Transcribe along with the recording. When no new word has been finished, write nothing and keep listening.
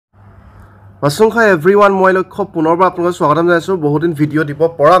Assalamualaikum everyone, মই লক্ষ্য পুনৰবাৰ আপোনালোকক স্বাগতম জনাইছো বহুত দিন ভিডিও দিব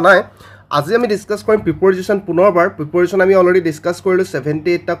পৰা নাই আজি আমি ডিসকাস কৰিম প্ৰিপজিশন পুনৰবাৰ প্ৰিপজিশন আমি অলৰেডি ডিসকাস কৰিলো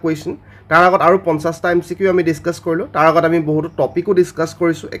 78 টা কোৱেশ্চন তাৰ আগত আৰু 50 টা এমসিকিউ আমি ডিসকাস কৰিলো তাৰ আগত আমি বহুত টপিকও ডিসকাস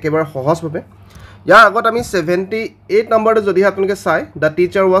কৰিছো একেবাৰে সহজভাৱে ইয়াৰ আগত আমি 78 নম্বৰটো যদি আপোনালোকে চাই দা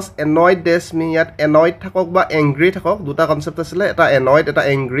টিচাৰ ওয়াজ এনয়েড ডেছ মি ইয়াত এনয়েড থাকক বা এংগ্ৰি থাকক দুটা কনসেপ্ট আছিল এটা এনয়েড এটা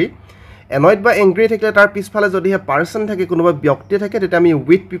এংগ্ৰি এনয়েড বা এংগ্ৰি থাকিলে তাৰ পিছফালে যদি হে পাৰসন থাকে কোনোবা ব্যক্তি থাকে তেতিয়া আমি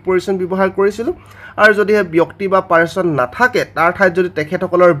উইথ প্ৰিপজিশন ব্যৱহাৰ কৰিছিলো আৰু যদি হে ব্যক্তি বা পাৰসন নাথাকে তাৰ ঠাইত যদি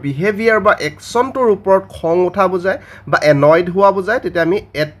তেখেতসকলৰ বিহেভিয়াৰ বা একচনটোৰ ওপৰত খং উঠা বুজায় বা এনয়েড হোৱা বুজায় তেতিয়া আমি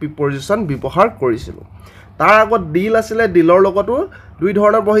এট প্ৰিপজিশন ব্যৱহাৰ কৰিছিলো তাৰ আগত ডিল আছিল ডিলৰ লগতো দুই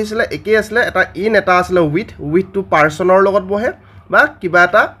ধৰণৰ বহিছিলে একে আছিল এটা ইন এটা আছিল উইথ টু পাৰসনৰ লগত বহে বা কিবা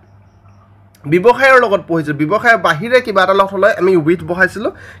এটা ব্যৱসায়ৰ লগত পঢ়িছিল ব্যৱসায়ৰ বাহিৰে কিবা এটা লগত হলে আমি উইথ বহাইছিল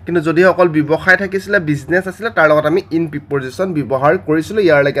কিন্তু যদি অকল ব্যৱসায় থাকিছিল বিজনেস আছিল তাৰ লগত আমি ইন প্ৰিপজিশন ব্যৱহাৰ কৰিছিল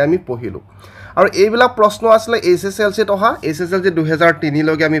ইয়াৰ লাগে আমি পঢ়িলো আৰু এইবিলাক প্ৰশ্ন আছিল এছএছএলসি তহা এছএছএলসি 2003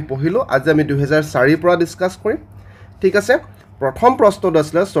 লৈকে আমি পঢ়িলো আজি আমি 2004 পৰা ডিসকাস কৰিম ঠিক আছে প্ৰথম প্ৰশ্নটো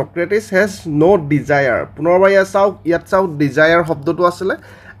আছিল সক্ৰেটিস হেজ নো ডিজায়াৰ পুনৰবাৰ ইয়াত চাও ডিজায়াৰ শব্দটো আছিল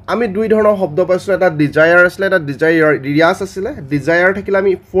আমি দুই ধৰণৰ শব্দ পাইছো এটা ডিজায়াৰ আছিল এটা ডিজায়াৰ ৰিয়াস আছিল ডিজায়াৰ থাকিলে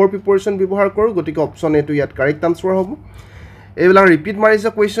আমি ফৰ প্ৰিপজিশন ব্যৱহাৰ কৰো গতিকে অপচন এ টো ইয়াত কাৰেক্ট আনসাৰ হ'ব এইবিলাক ৰিপিট মাৰিছে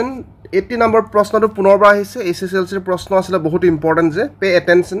কোৱেশ্চন 80 নম্বৰ প্ৰশ্নটো পুনৰবাৰ আহিছে এছএছএলসিৰ প্ৰশ্ন আছিল বহুত ইম্পৰ্টেন্ট যে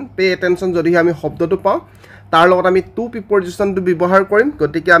পে এটেনশন যদি আমি শব্দটো পাওঁ তাৰ লগত আমি টু প্ৰিপজিশনটো ব্যৱহাৰ কৰিম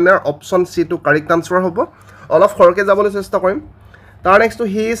গতিকে আমাৰ অপচন সি টো কাৰেক্ট আনসাৰ হ'ব অলপ খৰকে যাবলৈ চেষ্টা কৰিম তাৰ নেক্সট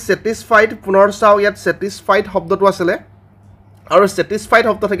হি ইজ স্যাটিসফাইড পুনৰ চাও ইয়াত স্যাটিসফাইড শব্দটো আছিল আৰু স্যাটিসফাইড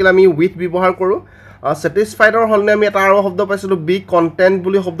শব্দ থাকিলে আমি উইথ ব্যৱহাৰ কৰো স্যাটিসফাইডৰ হলনে আমি এটা আৰু শব্দ পাইছিলো বি কন্টেন্ট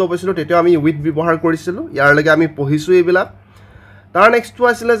বুলি শব্দ পাইছিলো তেতিয়া আমি উইথ ব্যৱহাৰ কৰিছিলো ইয়াৰ লাগে আমি পঢ়িছো এইবিলাক তাৰ নেক্সটটো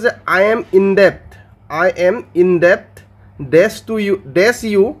আছিল যে I am in depth dash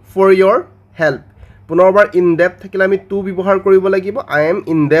U for your help পুনৰবাৰ ইন ডেপ্থ থাকিলে আমি টু ব্যৱহাৰ কৰিব লাগিব I am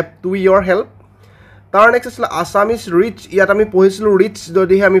in depth two your help তাৰ নেক্সট আছিল আসামিজ ৰিচ ইয়াত আমি পঢ়িছিলো ৰিচ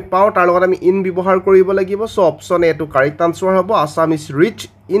যদি আমি পাও তাৰ লগত আমি ইন ব্যৱহাৰ কৰিব লাগিব সো অপচন এ টো কাৰেক্ট আনসাৰ হ'ব আসামিজ ৰিচ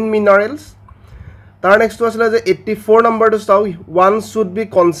ইন মিনাৰেলছ তাৰ নেক্সটটো আছিল যে 84 নম্বৰটো চাও ওয়ান শুড বি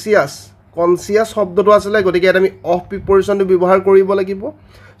কনসিয়াস শব্দটো আছিল গতিকে এটা আমি অফ প্ৰিপজিশনটো ব্যৱহাৰ কৰিব লাগিব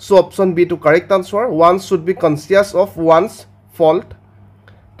সো অপচন বি টো correct answer one should be conscious of one's fault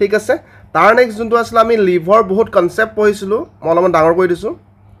ঠিক আছে তাৰ নেক্সট যোনটো আছিল আমি লিভৰ বহুত কনসেপ্ট পঢ়িছিলো মই অলপমান ডাঙৰ কৰি দিছো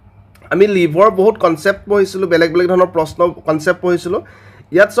আমি লিভৰ বহুত কনসেপ্ট পঢ়িছিলো বেলেগ ধৰণৰ প্ৰশ্ন কনসেপ্ট পঢ়িছিলো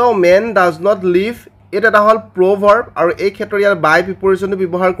ইয়াত চাও মেন ডাজ নট লিভ এটা হল প্ৰভাৰ্ব আৰু এই ক্ষেত্ৰত ইয়াৰ বাই প্ৰিপজিশনটো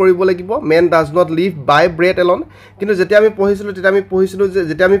ব্যৱহাৰ কৰিব লাগিব man does not live by bread Elon কিন্তু যেতিয়া আমি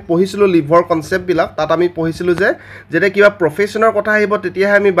পঢ়িছিলো লিভৰ কনসেপ্ট বিলাক তাত আমি পঢ়িছিলো যে যেতিয়া কিবা প্ৰফেশনৰ কথা আহিব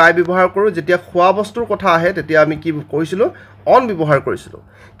তেতিয়াহে আমি বাই ব্যৱহাৰ কৰো যেতিয়া খোৱা বস্তুৰ কথা আহে তেতিয়া আমি কি কৰিছিলো অন ব্যৱহাৰ কৰিছিলো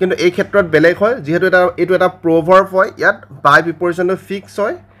কিন্তু এই ক্ষেত্ৰত বেলেগ হয় যেহেতু এইটো এটা প্ৰভাৰ্ব হয় ইয়াত বাই প্ৰিপজিশনটো ফিক্স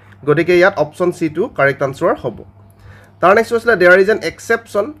হয় গতিকে ইয়াত অপচন সি টো কাৰেক্ট আনসাৰ হ'ব তাৰ নেক্সট আছিল দেয়াৰ ইজ এন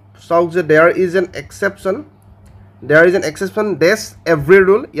এক্সেপচন চাওক যে there is an exception dash every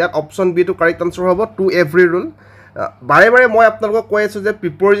rule ইয়াত অপচন বি টো কাৰেক্ট আনসাৰ হ'ব টু এভৰি ৰুল বাৰে মই আপোনালোকক কৈ আছো যে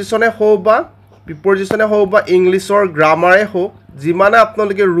প্ৰিপজিশনে হওক বা ইংলিছৰ গ্ৰামাৰে হওক যিমানে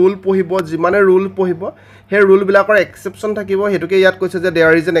আপোনালোকে ৰুল পঢ়িব সেই ৰুল বিলাকৰ এক্সেপচন থাকিব হেতুকে ইয়াত কৈছে যে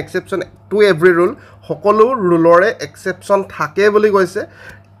there is an exception two every rule সকলো ৰুলৰে এক্সেপচন থাকে বুলি কৈছে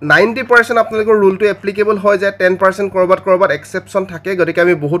 90% আপোনালোকৰ ৰুলটো এপ্লিকেবল হৈ যায় 10% কৰবাত এক্সেপচন থাকে গতিকে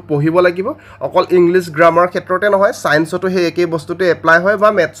আমি বহুত পঢ়িব লাগিব অকল ইংলিশ গ্ৰামাৰ ক্ষেত্ৰতে নহয় সায়েন্সতো হে একেই বস্তুটো এপ্লাই হয় বা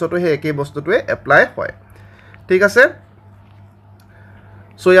ম্যাথছতো হে একেই বস্তুটো এপ্লাই হয় ঠিক আছে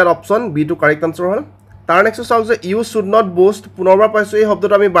সো ইয়াৰ অপচন বি টো কাৰেক্ট আনসাৰ হ'ল তাৰ নেক্সট চাওক যে ইউ শুড নট বোষ্ট পুনৰবাৰ পাইছো এই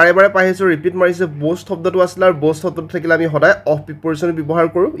শব্দটো আমি বাৰে পাইছো ৰিপিট মাৰিছে বোষ্ট শব্দটো আছিল আৰু বোষ্ট শব্দটো থাকিলে আমি সদায় অফ প্ৰিপজিশন ব্যৱহাৰ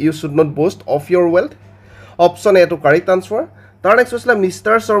কৰো U should not boost of your wealth option এ টো কাৰেক্ট আনসাৰ তাৰ নেক্সট আছিল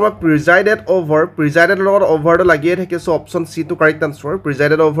মিস্টাৰ শৰ্মা প্ৰিজাইডেড লগত ওভাৰটো লাগিয়ে থাকে সো অপচন সি টো কাৰেক্ট আনসাৰ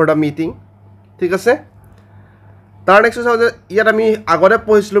প্ৰিজাইডেড ওভাৰ দা মিটিং ঠিক আছে তাৰ নেক্সট চাও যে ইয়াত আমি আগতে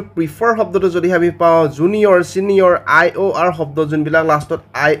পঢ়িছিলো প্ৰিফাৰ শব্দটো যদি আমি পাও junior senior I O R শব্দ যোনবিলাক লাষ্টত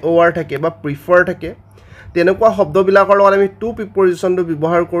আই ও আৰ থাকে বা প্ৰিফাৰ থাকে তেনেকুৱা শব্দবিলাকৰ লগত আমি টু প্ৰিপজিশনটো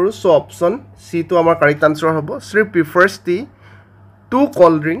ব্যৱহাৰ কৰো সো অপচন সি টো আমাৰ কাৰেক্ট আনসাৰ হ'ব Shri প্ৰিফাৰ্স T two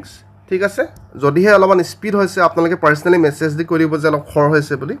cold drinks ঠিক আছে যদিহে অলপমান স্পিড হৈছে আপোনালোকে পাৰ্সোনালি মেসেজ দি কৰিব যে অলপ খৰ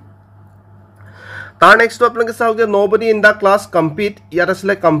হৈছে বুলি তাৰ নেক্সট আপোনালোকে চাওক যে nobody in the class compete ইয়াত আছিল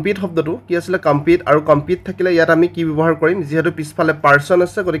কম্পিট শব্দটো কি আছিল কম্পিট আৰু কম্পিট থাকিলে ইয়াত আমি কি ব্যৱহাৰ কৰিম যেহেতু পিছফালে পাৰসন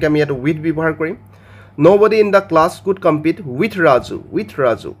আছে গতিকে আমি ইয়াত উইথ ব্যৱহাৰ কৰিম nobody in the class could compete with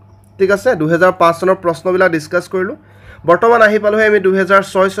Raju ঠিক আছে 2005 চনৰ প্ৰশ্নবিলাক ডিসকাস কৰিলো বৰ্তমান আহি পালো আমি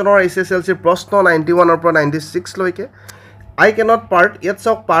 2006 চনৰ এছএছএলসি প্ৰশ্ন 91 ৰ পৰা 96 লৈকে I cannot part ইয়াত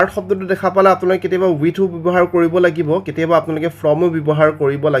চাওক part শব্দটো দেখা পালে আপোনালোকে কেতিয়াবা with ব্যৱহাৰ কৰিব লাগিব কেতিয়াবা আপোনালোকে from ব্যৱহাৰ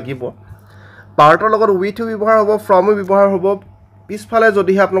কৰিব লাগিব পাৰ্টৰ লগত with ব্যৱহাৰ হ'ব from ব্যৱহাৰ হ'ব পিছফালে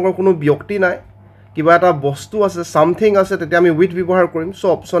যদিহে আপোনালোকৰ কোনো ব্যক্তি নাই কিবা এটা বস্তু আছে something আছে তেতিয়া আমি with ব্যৱহাৰ কৰিম সো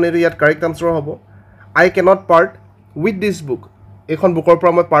অপচন এ ইয়াত কাৰেক্ট আনসাৰ হ'ব I cannot part with this book এখন বুকৰ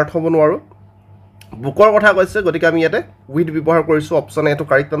পৰা মই পাৰ্ট হ'ব নোৱাৰো বুকৰ কথা কৈছে গতিকে আমি ইয়াতে with ব্যৱহাৰ কৰিছো অপচন এ টো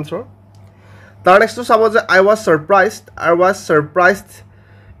কাৰেক্ট আনসাৰ তাৰ নেক্সটটো চাব যে I was surprised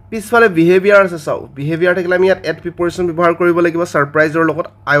পিছফালে বিহেভিয়াৰ আছে চাও বিহেভিয়াৰ থাকিলে আমি ইয়াত at preposition ব্যৱহাৰ কৰিব লাগিব সাৰপ্ৰাইজৰ লগত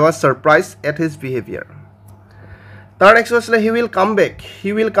I was surprised at his behavior তাৰ নেক্সট আছে he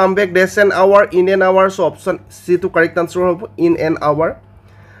will come back dash an hour in an hour so option C to correct answer হ'ব in an hour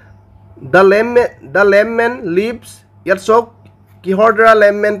the lame man lives ইয়াত চক কিহৰ দ্বাৰা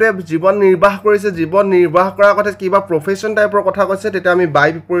লেমমেনটো জীৱন নিৰ্বাহ কৰিছে জীৱন নিৰ্বাহ কৰাৰ কথা কিবা প্ৰফেশন টাইপৰ কথা কৈছে তেতিয়া আমি বাই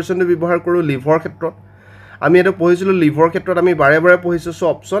প্ৰিপজিশনটো ব্যৱহাৰ কৰো লিভৰ ক্ষেত্ৰত আমি এটা পঢ়িছিলো লিভৰ ক্ষেত্ৰত আমি বাৰে বাৰে পঢ়িছো সো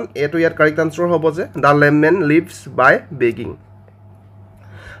অপচন এ টো ইয়াত কাৰেক্ট আনসাৰ হ'ব যে the lame man lives by begging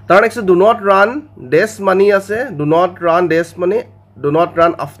তাৰ next do not run dash money আছে do not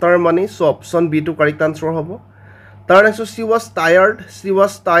run after money so option B টো কাৰেক্ট আনসাৰ হ'ব তাৰ next she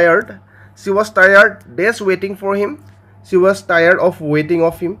was tired dash waiting for him she was tired of waiting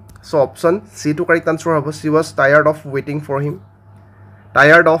of him so option C to correct answer hobo she was tired of waiting for him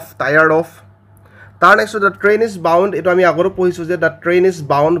tired of tar next the train is bound eto ami agoro pohisu je the train is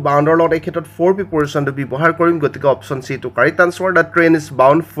bound or lot ekhetot for preposition to bibahar korim gotike option C to correct answer the train is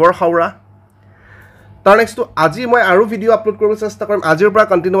bound for Howrah tar next to aji moi aru video upload korim chesta korim ajir pora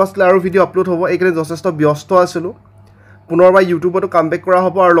continuously aru video upload hobo ekene josesto byosto asilu punorba youtube to comeback kora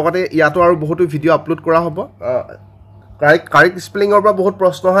hobo aru logote yato aru bohutu video upload kora hobo correct spelling অৰ পৰা বহুত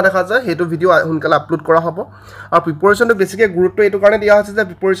প্ৰশ্ন অহা দেখা যায় হেতু video হুনকালে upload কৰা হ'ব আৰু প্ৰিপজিশনটো বেছিকৈ গুৰুত্ব এটো কাৰণে দিয়া হৈছে যে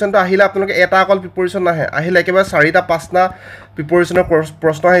প্ৰিপজিশনটো আহিলে আপোনালোকে এটা অকল প্ৰিপজিশন নাহে আহিলে একেবাৰে 4টা 5টা প্ৰিপজিশনৰ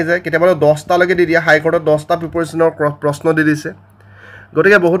প্ৰশ্ন আহি যায় কেতিয়াবা 10টা লৈকে দি দিয়া হাই কোৰ্টত 10টা প্ৰিপজিশনৰ প্ৰশ্ন দি দিছে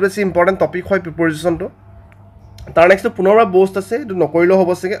গতিকে বহুত বেছি ইম্পৰ্টেন্ট টপিক হয় প্ৰিপজিশনটো তাৰ নেক্সট পুনৰবাৰ বস্ত আছে এটো নকৰিলে হ'ব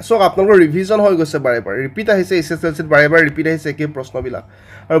সকে সো আপোনালোকৰ ৰিভিজন হৈ গৈছে বাৰে বাৰে ৰিপিট আহিছে এছএছএলসিত বাৰে বাৰে ৰিপিট আহিছে একে প্ৰশ্নবিলাক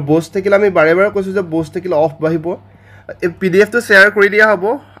আৰু বস্ত থাকিলে আমি বাৰে বাৰে কৈছো যে বস্ত থাকিলে অফ বাহিব PDF to share কৰি দিয়া হ'ব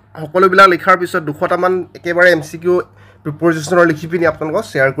সকলো বিলা লিখাৰ পিছত 200টা মান একেবাৰে MCQ প্ৰিপজিশনৰ লিখি পিনি আপোনালোকক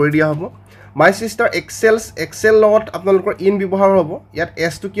share কৰি দিয়া হ'ব my sister excel লগত আপোনালোকৰ in ব্যৱহাৰ হ'ব ইয়াত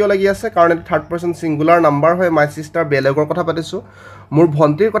s টো কিয় লাগি আছে কাৰণ এটা থাৰ্ড পাৰসন সিঙ্গুলাৰ নাম্বাৰ হয় my sister বেলেগৰ কথা পাতিছো মোৰ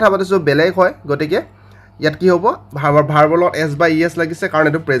ভন্টিৰ কথা পাতিছো বেলেগ হয় গটিকে ইয়াত কি হ'ব ভাৰ্বৰ লগত s by es লাগিছে কাৰণ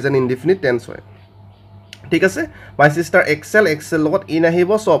এটা প্ৰেজেন্ট ইনডিফিনিট টেন্স হয় ঠিক আছে my sister excel লগত in আহিব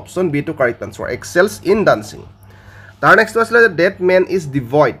so option B to correct answer excels in dancing তাৰ নেক্সট আছে যে that man is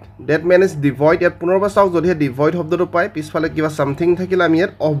devoid ইয়াত পুনৰবাৰ চাওক যদি devoid শব্দটো পায় পিছফালে কিবা something থাকিলে আমি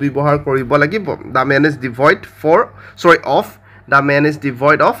ইয়াত of ব্যৱহাৰ কৰিব লাগিব the man is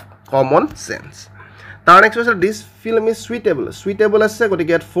devoid of common sense তাৰ নেক্সট আছে this film is suitable আছে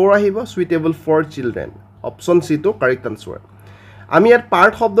গতিকে ইয়াত for আহিব suitable for children option C টো কাৰেক্ট আনসাৰ আমি ইয়াত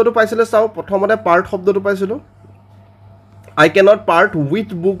পাৰ্ট শব্দটো পাইছিলে চাও প্ৰথমতে পাৰ্ট শব্দটো পাইছিলো I cannot part with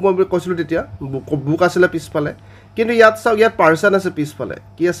book মই কৈছিলো তেতিয়া বুক আছিল পিছফালে কিন্তু ইয়াত চাও ইয়াত পারসন আছে পিছফালে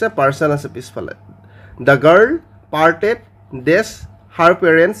কি আছে পারসন আছে পিছফালে the girl parted dash her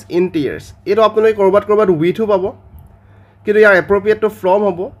parents in tears এটো আপোনালোকে কৰবাত with পাব কিন্তু ইয়াৰ appropriate to from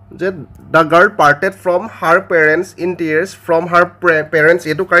হ'ব যে the girl parted from her parents in tears from her parents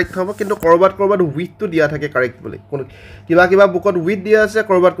এটো কারেক্ট হ'ব কিন্তু কৰবাত with to দিয়া থাকে কাৰেক্ট বুলি কিবা বুকত with দিয়া আছে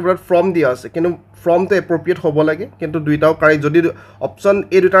কৰবাত from দিয়া আছে কিন্তু from to appropriate হ'ব লাগে কিন্তু দুইটাও কারেক্ট যদি অপচন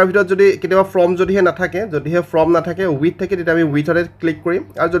এই দুটাৰ ভিতৰত যদি কেতিয়াবা from যদিহে নাথাকে যদিহে from নাথাকে with থাকে তেতিয়া আমি with ৰে ক্লিক কৰিম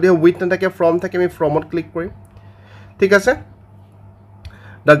আৰু যদিহে with নাথাকে from থাকে আমি from ত ক্লিক কৰিম ঠিক আছে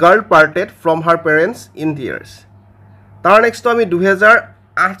the girl parted from her parents in tears তাৰ নেক্সট আমি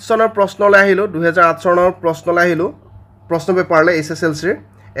 2008 চনৰ প্ৰশ্নলৈ আহিলো 2008 চনৰ প্ৰশ্নলৈ আহিলো প্ৰশ্ন পেপাৰলৈ এছএছএলসিৰ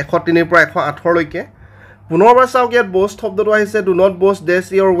 103 পৰা 108 লৈকে পুনৰবাৰ চাওক ইয়াত boast শব্দটো আহিছে do not boast dash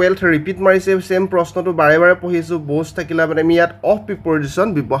your wealth repeat মাৰিছে সেম প্ৰশ্নটো বাৰে বাৰে পঢ়িছো boast থাকিলে মানে আমি ইয়াত of preposition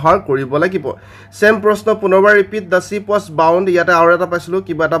ব্যৱহাৰ কৰিব লাগিব সেম প্ৰশ্ন পুনৰবাৰ repeat the ship was bound ইয়াতে আৰু এটা পাইছিলো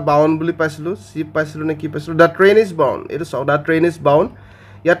কিবা এটা bound বুলি পাইছিলো ship পাইছিলো নে কি পাইছিলো the train is bound এটো চাও the train is bound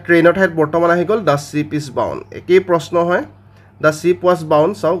ইয়াত ট্ৰেইনৰ ঠাইত বৰ্তমান আহি গল the ship is bound একেই প্ৰশ্ন হয় the ship was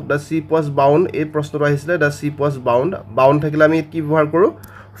bound চাওক the ship was bound এই প্ৰশ্নটো আহিছিলে the ship was bound থাকিলে আমি কি ব্যৱহাৰ কৰো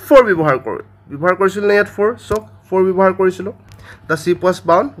for ব্যৱহাৰ কৰিছিল না ইয়াত for সো for ব্যৱহাৰ কৰিছিল the ship was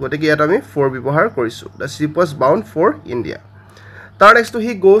bound গতিকে ইয়াত আমি for ব্যৱহাৰ কৰিছো the ship was bound for India তাৰ next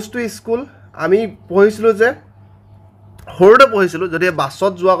he goes to school আমি পঢ়িছিলো যে হৰতে পঢ়িছিলো যদি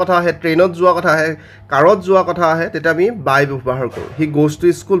বাছত যোৱা কথা আহে ট্ৰেইনত যোৱা কথা আহে কাৰত যোৱা কথা আহে তেতিয়া আমি by ব্যৱহাৰ কৰো he goes to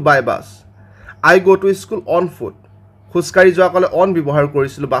school by bus I go to school on foot খুস্কাৰি যোৱা কলে অন ব্যৱহাৰ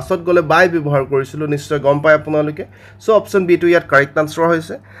কৰিছিল বাছত গলে বাই ব্যৱহাৰ কৰিছিল নিশ্চয় গম পায় আপোনালোকে সো অপচন বি টু ইয়াত কাৰেক্ট আনসাৰ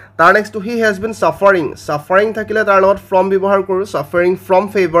হৈছে তাৰ নেক্সট হি হ্যাজ বিন সাফাৰিং থাকিলে তাৰ লগত ফ্ৰম ব্যৱহাৰ কৰো সাফাৰিং ফ্ৰম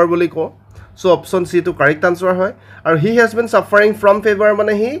ফেভাৰ বুলি কও সো অপচন সি টু কাৰেক্ট আনসাৰ হয় আৰু he has been সাফাৰিং from favour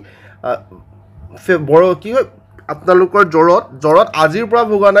মানে হি বড় কি হয় আপোনালোকৰ জৰত আজিৰ পৰা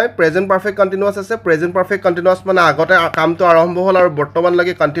ভোগা নাই প্ৰেজেন্ট পাৰফেক্ট কন্টিনিউয়াস আছে প্ৰেজেন্ট পাৰফেক্ট কন্টিনিউয়াস মানে আগতে কামটো আৰম্ভ হল আৰু বৰ্তমান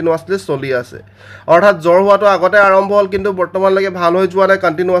লাগি কন্টিনিউয়াসলি চলি আছে অৰ্থাৎ জ্বৰ হোৱাটো আগতে আৰম্ভ হল কিন্তু বৰ্তমান লাগি ভাল হৈ যোৱা নাই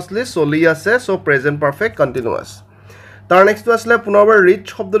কন্টিনিউয়াসলি চলি আছে সো প্ৰেজেন্ট পাৰফেক্ট কন্টিনিউয়াস তাৰ নেক্সট আসলে পুনৰবাৰ ৰিচ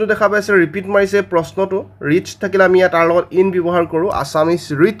শব্দটো দেখা পাইছে ৰিপিট মাৰিছে প্ৰশ্নটো ৰিচ থাকিলে আমি তাৰ লগত ইন ব্যৱহাৰ কৰো Assam is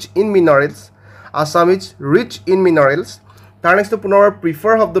rich in minerals তাৰ নেক্সট পুনৰবাৰ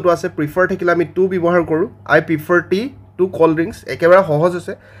প্ৰিফাৰ শব্দটো আছে প্ৰিফাৰ থাকিলে আমি টু ব্যৱহাৰ কৰো আই prefer T two cold drinks একেবাৰে সহজ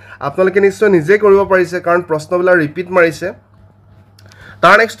আছে আপোনালোকে নিশ্চয় নিজে কৰিব পাৰিছে কাৰণ প্ৰশ্নবিলাক ৰিপিট মাৰিছে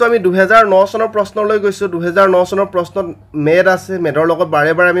তাৰ নেক্সট আমি 2009 চনৰ প্ৰশ্নলৈ গৈছো 2009 চনৰ প্ৰশ্নত মেড আছে মেডৰ লগত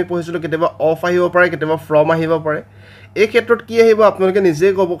বাৰে বাৰে আমি পঢ়িছিলো কেতিয়াবা অফ আহিব পাৰে কেতিয়াবা ফ্ৰম আহিব পাৰে এই ক্ষেত্ৰত কি আহিব আপোনালোকে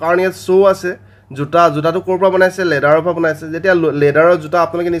নিজে ক'ব কাৰণ ইয়াত শো আছে জোতাটো ক'ৰ পৰা বনাইছে লেডাৰৰ পৰা বনাইছে যেতিয়া লেডাৰৰ জোতা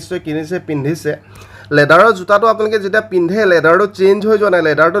আপোনালোকে নিশ্চয় কিনিছে পিন্ধিছে লেডাৰৰ জোতাটো আপোনালোকে যেতিয়া পিন্ধে লেডাৰটো চেঞ্জ হৈ যোৱা নাই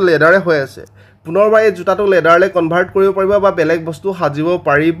লেডাৰটো লেডাৰে হৈ আছে পুনৰবাৰ এই জোতাটো লেডাৰলে কনভাৰ্ট কৰিব পাৰিব বা বেলেগ বস্তু সাজিব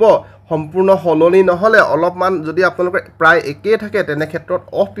পাৰিব সম্পূৰ্ণ হলনি নহলে অলপমান যদি আপোনালোকৰ প্ৰায় একে থাকে তেনে ক্ষেত্ৰত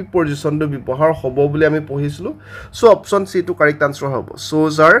অফ প্ৰিপজিশনটো ব্যৱহাৰ হ'ব বুলি আমি পঢ়িছিলো সো অপচন সি টু কাৰেক্ট আনসাৰ হ'ব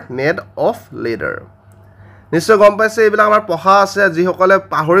shows are made of leather নিশ্চয় গম পাইছে এইবিলাক আমাৰ পঢ়া আছে যিসকলে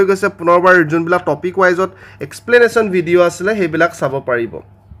পাহৰি গৈছে পুনৰবাৰ যোনবিলাক টপিক ওয়াইজত এক্সপ্লেনেশন ভিডিও আছিলে সেইবিলাক চাব পাৰিব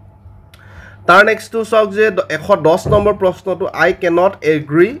তাৰ নেক্সট টু চাওক যে 110 নম্বৰ প্ৰশ্নটো আই ক্যানট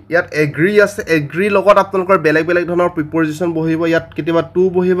এগ্ৰি ইয়াত এগ্ৰি আছে এগ্ৰি লগত আপোনালোকৰ বেলেগ বেলেগ ধৰণৰ প্ৰিপজিশন বহিব ইয়াত কেতিয়াবা টু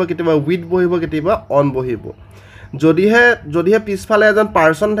বহিব কেতিয়াবা উইথ বহিব কেতিয়াবা অন বহিব যদিহে পিছফালে এজন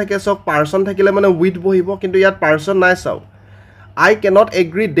পাৰসন থাকে সক পাৰসন থাকিলে মানে উইথ বহিব কিন্তু ইয়াত পাৰসন নাই চাওক I cannot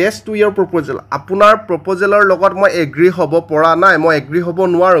agree dash to your proposal. আপোনাৰ প্ৰপ'জেলৰ লগত মই এগ্ৰি হ'ব পৰা নাই মই এগ্ৰি হ'ব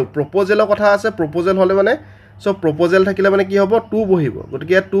নোৱাৰো প্ৰপ'জেলৰ কথা আছে প্ৰপ'জেল হলে মানে সো প্ৰপ'জেল থাকিলে মানে কি হ'ব টু বহিব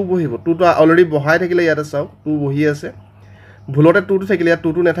গতিকে ইয়াত টু বহিব টুটো অলৰেডি বহাই থাকিলে ইয়াত চাওক টু বহি আছে ভুলতে টুটো থাকিলে ইয়াত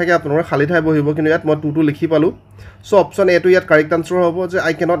টুটো নাথাকে আপোনালোকৰ খালি ঠাই বহিব কিন্তু ইয়াত মই টুটো লিখি পালো সো অপচন এ টু ইয়াত কাৰেক্ট আনসাৰ হ'ব যে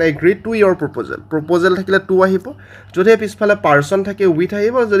I cannot agree to your proposal proposal থাকিলে টু আহিব যদি পিছফালে পাৰসন থাকে উইথ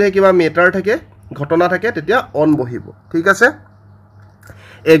আহিব যদি কিবা মেটাৰ থাকে ঘটনা থাকে তেতিয়া অন বহিব ঠিক আছে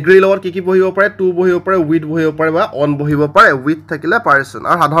এগ্ৰি লগত কি বহিব পাৰে টু বহিব পাৰে উইথ বহিব পাৰে বা অন বহিব পাৰে উইথ থাকিলে পাৰসন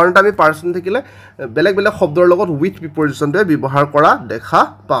আৰু সাধাৰণতে আমি পাৰসন থাকিলে বেলেগ বেলেগ শব্দৰ লগত উইথ প্ৰিপজিশনটো ব্যৱহাৰ কৰা দেখা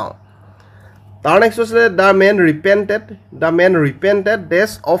পাওঁ তাৰ নেক্সট আছে দা মেন ৰিপেন্টেড ডেছ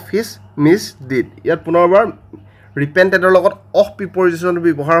অফ হিজ মিছডিড ইয়াত পুনৰবাৰ ৰিপেন্টেডৰ লগত অফ প্ৰিপজিশনটো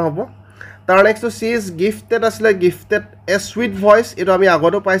ব্যৱহাৰ হ'ব তাৰ নেক্সট সি ইজ গিফটেড আসলে গিফটেড এ সুইট ভয়েস এটো আমি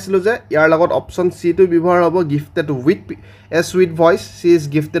আগতো পাইছিলো যে ইয়াৰ লগত অপচন সি টু ব্যৱহাৰ হ'ব gifted with a sweet voice C is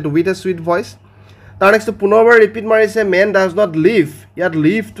gifted with a sweet voice তাৰ নেক্সট পুনৰবাৰ ৰিপিট মাৰিছে মেন ডাজ নট লিভ ইয়াত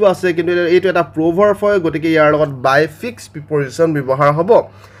লিভ টু আছে কিন্তু এইটো এটা প্ৰভাৰ্ব হয় গতিকে ইয়াৰ লগত বাই ফিক্স প্ৰিপজিশন ব্যৱহাৰ হ'ব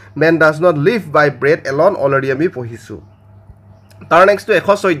man does not live by bread Elon already আমি পঢ়িছো তাৰ নেক্সট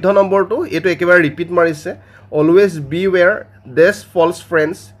 114 নম্বৰটো এটো একেবাৰে ৰিপিট মাৰিছে অলৱেজ বিৱেৰ ডেছ ফলছ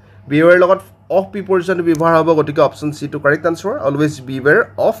ফ্ৰেণ্ডছ বিৱেৰ লগত অফ প্ৰিপজিশনটো ব্যৱহাৰ হ'ব গতিকে option C two correct answer always বিৱেৰ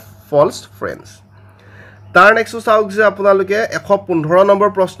of false friends তাৰ নেক্সট চাওক যে আপোনালোকে 115 নম্বৰ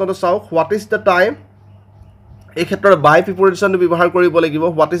প্ৰশ্নটো চাওক হোৱাট ইজ দ্য টাইম এই ক্ষেত্ৰত বাই প্ৰিপজিশনটো ব্যৱহাৰ কৰিব লাগিব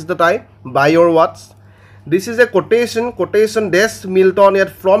what is the time by or Whats this is a quotation dash Milton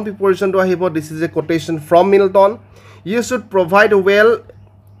ইয়াত ফ্ৰম প্ৰিপজিশনটো আহিব this is a quotation from Milton U should provide well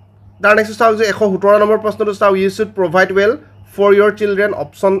তাৰ নেক্সট চাওক যে 117 নম্বৰ প্ৰশ্নটো চাওক U should provide well for your children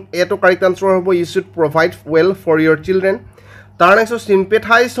option A to correct answer hobo you should provide well for your children tar next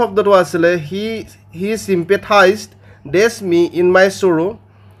sympathize শব্দটো আসলে he sympathized dash me in my sorrow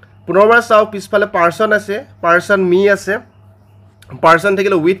পুনৰবাৰ চাও পিছফালে person আছে person মি আছে person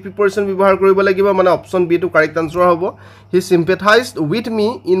থাকিলে with প্ৰিপজিশন ব্যৱহাৰ কৰিব লাগিব মানে option B two correct answer হ'ব he sympathized with me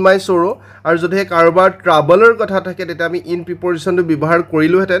in my sorrow আৰু যদি কাৰোবাৰ ট্ৰাবলৰ কথা থাকে তেতিয়া আমি ইন প্ৰিপজিশনটো ব্যৱহাৰ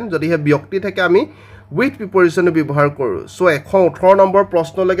কৰিলো হেতেন যদি হে ব্যক্তি থাকে আমি with preposition ব্যৱহাৰ কৰো সো 118 নম্বৰ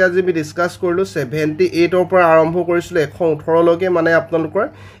প্ৰশ্নলৈকে আজি আমি ডিসকাস কৰিলো 78 ৰ পৰা আৰম্ভ কৰিছিল 118 লৈকে মানে আপোনালোকৰ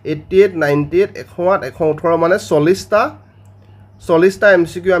 88 98 108 118 মানে 40টা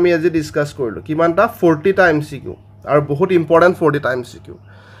MCQ আমি আজি ডিসকাস কৰিলো কিমানটা 40টা MCQ আৰু বহুত ইম্পৰ্টেন্ট 40টা MCQ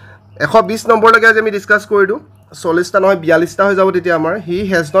 120 নম্বৰলৈকে আজি আমি ডিসকাস কৰিলো 40টা নহয় 42টা হৈ যাব তেতিয়া আমাৰ he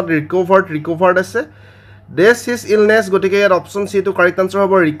has not recovered আছে this his illness গতিকে ইয়াৰ অপচন সি টু কাৰেক্ট আনসাৰ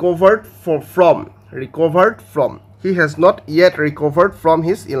হ'ব recovered from he has not yet recovered from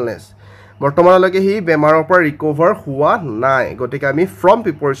his illness বৰ্তমানলৈকে হি বেমাৰৰ পৰা ৰিকভাৰ হোৱা নাই গতিকে আমি from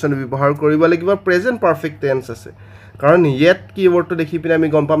preposition ব্যৱহাৰ কৰিব লাগিব প্ৰেজেন্ট পাৰফেক্ট টেন্স আছে কাৰণ yet কিৱৰ্ডটো দেখি পিনে আমি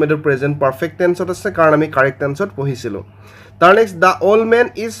গম পাম এটো প্ৰেজেন্ট পাৰফেক্ট টেন্সত আছে কাৰণ আমি কাৰেক্ট টেন্সত পঢ়িছিলো তাৰ next da old man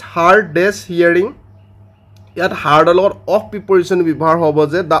is hard dash hearing ইয়াত হাৰ্ডৰ লগত অফ প্ৰিপজিশন ব্যৱহাৰ হ'ব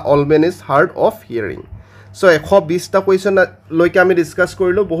যে দা old man is hard of hearing so 120টা question লৈকে আমি ডিসকাস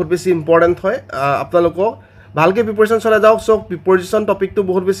কৰিলো বহুত বেছি ইম্পৰ্টেন্ট হয় আপোনালোকক ভালকে প্ৰিপৰেচন চলাই যাওক সো প্ৰিপজিশন টপিকটো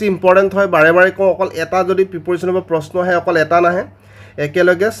বহুত বেছি ইম্পৰ্টেন্ট হয় বাৰে বাৰে কওঁ অকল এটা যদি প্ৰিপজিশনৰ পৰা প্ৰশ্ন আহে অকল এটা নাহে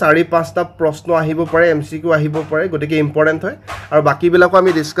একেলগে 4-5টা প্ৰশ্ন আহিব পাৰে এমসিকিউ আহিব পাৰে গতিকে ইম্পৰ্টেন্ট হয় আৰু বাকিবিলাকো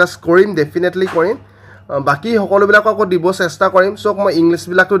আমি ডিসকাস কৰিম ডেফিনেটলি কৰিম বাকি সকলোবিলাক আকৌ দিব চেষ্টা কৰিম সো মই ইংলিশ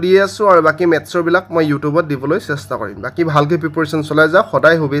বিলাকটো দি আছো আৰু বাকি মেথছৰ বিলাক মই ইউটিউবত দিবলৈ চেষ্টা কৰিম বাকি ভালকে প্ৰিপৰেচন চলাই যাওক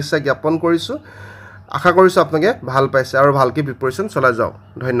সদায় শুভেচ্ছা জ্ঞাপন কৰিছো আশা কৰিছো আপোনালোকে ভাল পাইছে আৰু ভালকে প্ৰিপৰেচন চলাই যাওক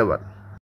ধন্যবাদ